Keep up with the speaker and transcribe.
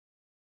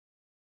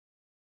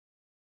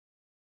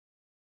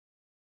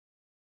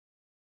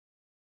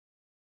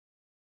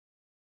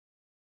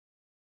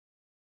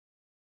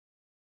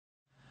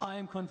I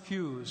am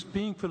confused.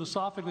 Being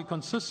philosophically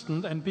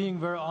consistent and being a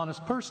very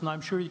honest person, I'm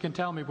sure you can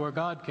tell me where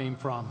God came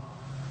from.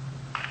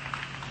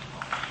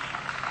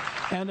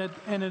 And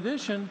in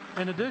addition,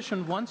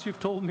 once you've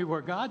told me where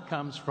God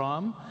comes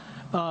from,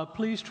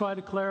 please try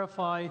to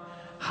clarify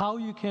how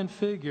you can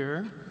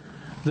figure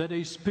that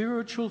a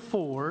spiritual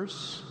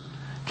force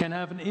can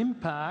have an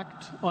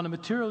impact on a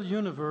material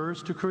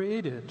universe to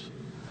create it.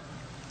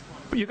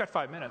 You got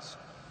 5 minutes.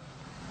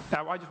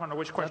 Now, I just want to know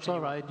which question. That's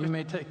all right. You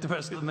may take the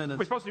rest of the minutes.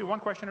 We're supposed to do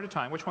one question at a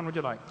time. Which one would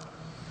you like?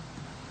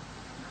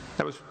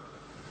 That was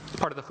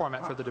part of the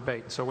format for the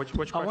debate. So which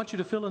question? I want you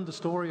to fill in the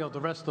story of the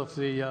rest of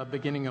the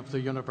beginning of the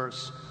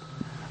universe.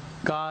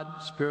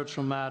 God,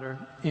 spiritual matter,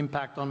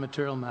 impact on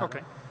material matter.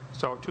 Okay.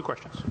 So 2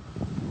 questions.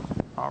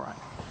 All right.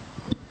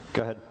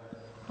 Go ahead.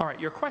 All right,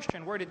 your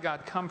question, where did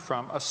God come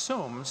from,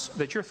 assumes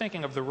that you're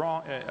thinking of the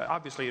wrong,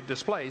 obviously it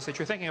displays that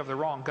you're thinking of the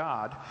wrong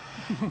God,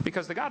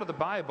 because the God of the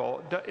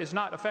Bible is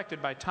not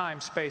affected by time,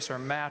 space, or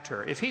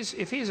matter. If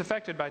he's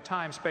affected by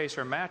time, space,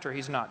 or matter,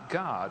 he's not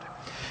God.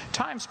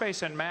 Time,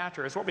 space, and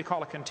matter is what we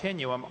call a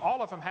continuum.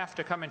 All of them have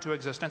to come into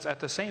existence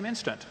at the same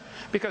instant,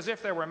 because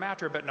if there were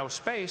matter but no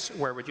space,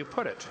 where would you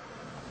put it?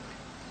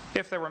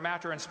 If there were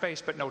matter and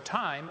space but no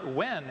time,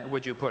 when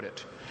would you put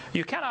it?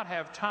 You cannot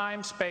have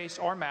time, space,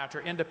 or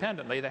matter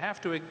independently. They have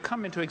to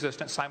come into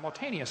existence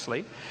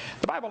simultaneously.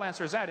 The Bible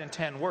answers that in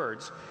 10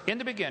 words. In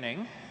the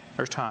beginning,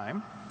 there's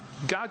time.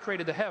 God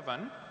created the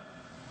heaven,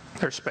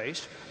 there's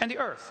space, and the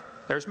earth,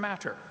 there's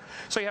matter.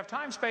 So you have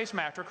time, space,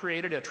 matter,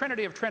 created a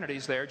trinity of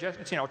trinities there. Just,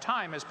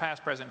 time is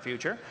past, present,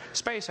 future.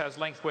 Space has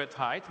length, width,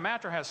 height.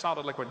 Matter has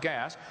solid, liquid,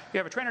 gas. You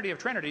have a trinity of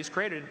trinities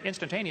created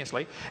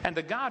instantaneously, and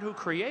the God who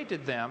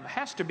created them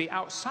has to be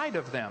outside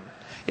of them.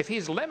 If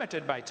he's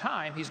limited by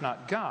time, he's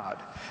not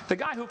God. The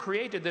guy who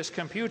created this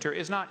computer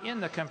is not in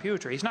the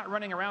computer. He's not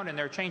running around in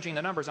there changing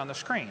the numbers on the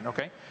screen,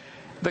 okay?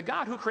 The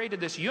God who created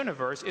this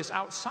universe is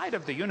outside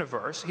of the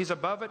universe. He's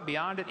above it,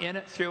 beyond it, in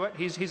it, through it.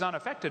 He's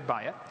unaffected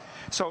by it.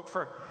 So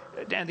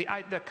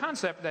the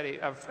concept that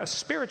a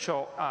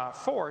spiritual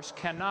force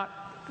cannot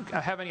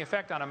have any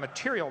effect on a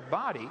material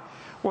body,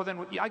 well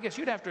then I guess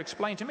you'd have to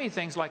explain to me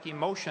things like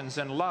emotions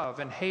and love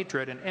and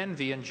hatred and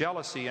envy and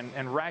jealousy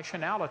and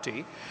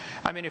rationality.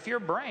 I mean, if your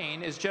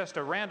brain is just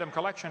a random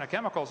collection of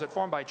chemicals that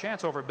formed by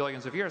chance over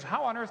billions of years,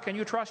 how on earth can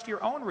you trust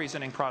your own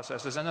reasoning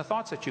processes and the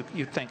thoughts that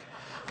you think?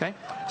 Okay,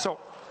 so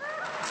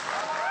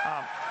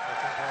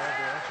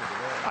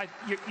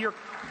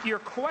your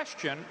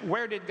question,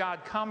 where did God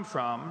come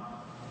from,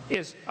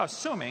 is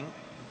assuming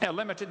a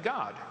limited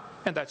God.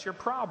 And that's your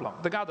problem.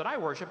 The God that I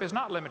worship is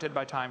not limited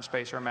by time,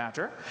 space, or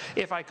matter.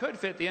 If I could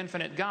fit the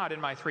infinite God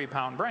in my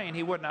 3-pound brain,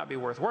 he would not be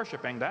worth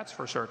worshiping, that's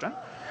for certain.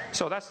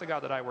 So that's the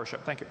God that I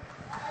worship. Thank you.